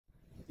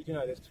Did you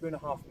know there's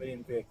 2.5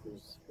 million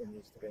vehicles in the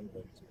east of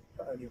England,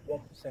 but only 1%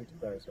 of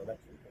those are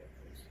electric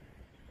vehicles.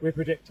 We're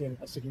predicting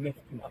a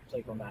significant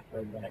uptake on that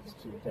over the next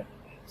 2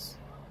 decades.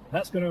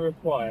 That's going to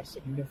require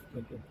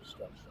significant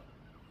infrastructure.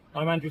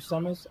 I'm Andrew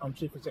Summers, I'm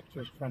Chief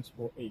Executive of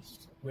Transport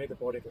East. We're the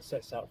body that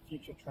sets out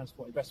future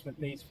transport investment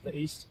needs for the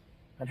East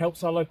and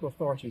helps our local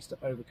authorities to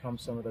overcome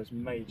some of those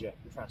major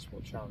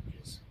transport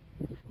challenges.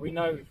 We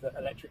know that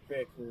electric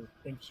vehicle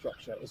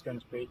infrastructure is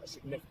going to be a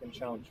significant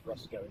challenge for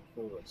us going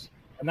forwards.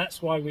 And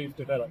that's why we've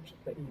developed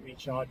the EV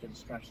charging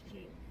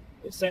strategy.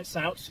 It sets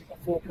out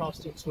a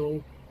forecasting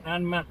tool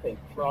and mapping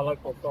for our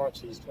local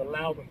authorities to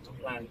allow them to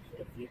plan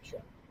for the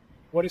future.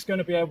 What it's going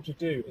to be able to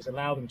do is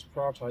allow them to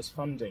prioritise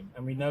funding,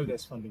 and we know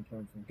there's funding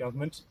coming from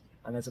government,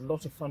 and there's a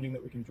lot of funding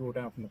that we can draw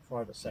down from the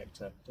private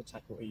sector to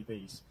tackle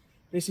EVs.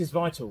 This is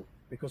vital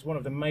because one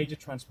of the major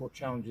transport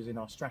challenges in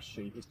our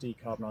strategy is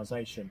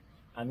decarbonisation,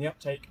 and the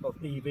uptake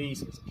of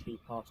EVs is a key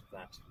part of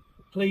that.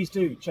 Please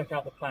do check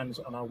out the plans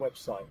on our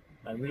website,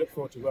 and we look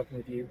forward to working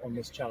with you on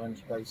this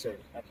challenge very soon.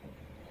 Thank you.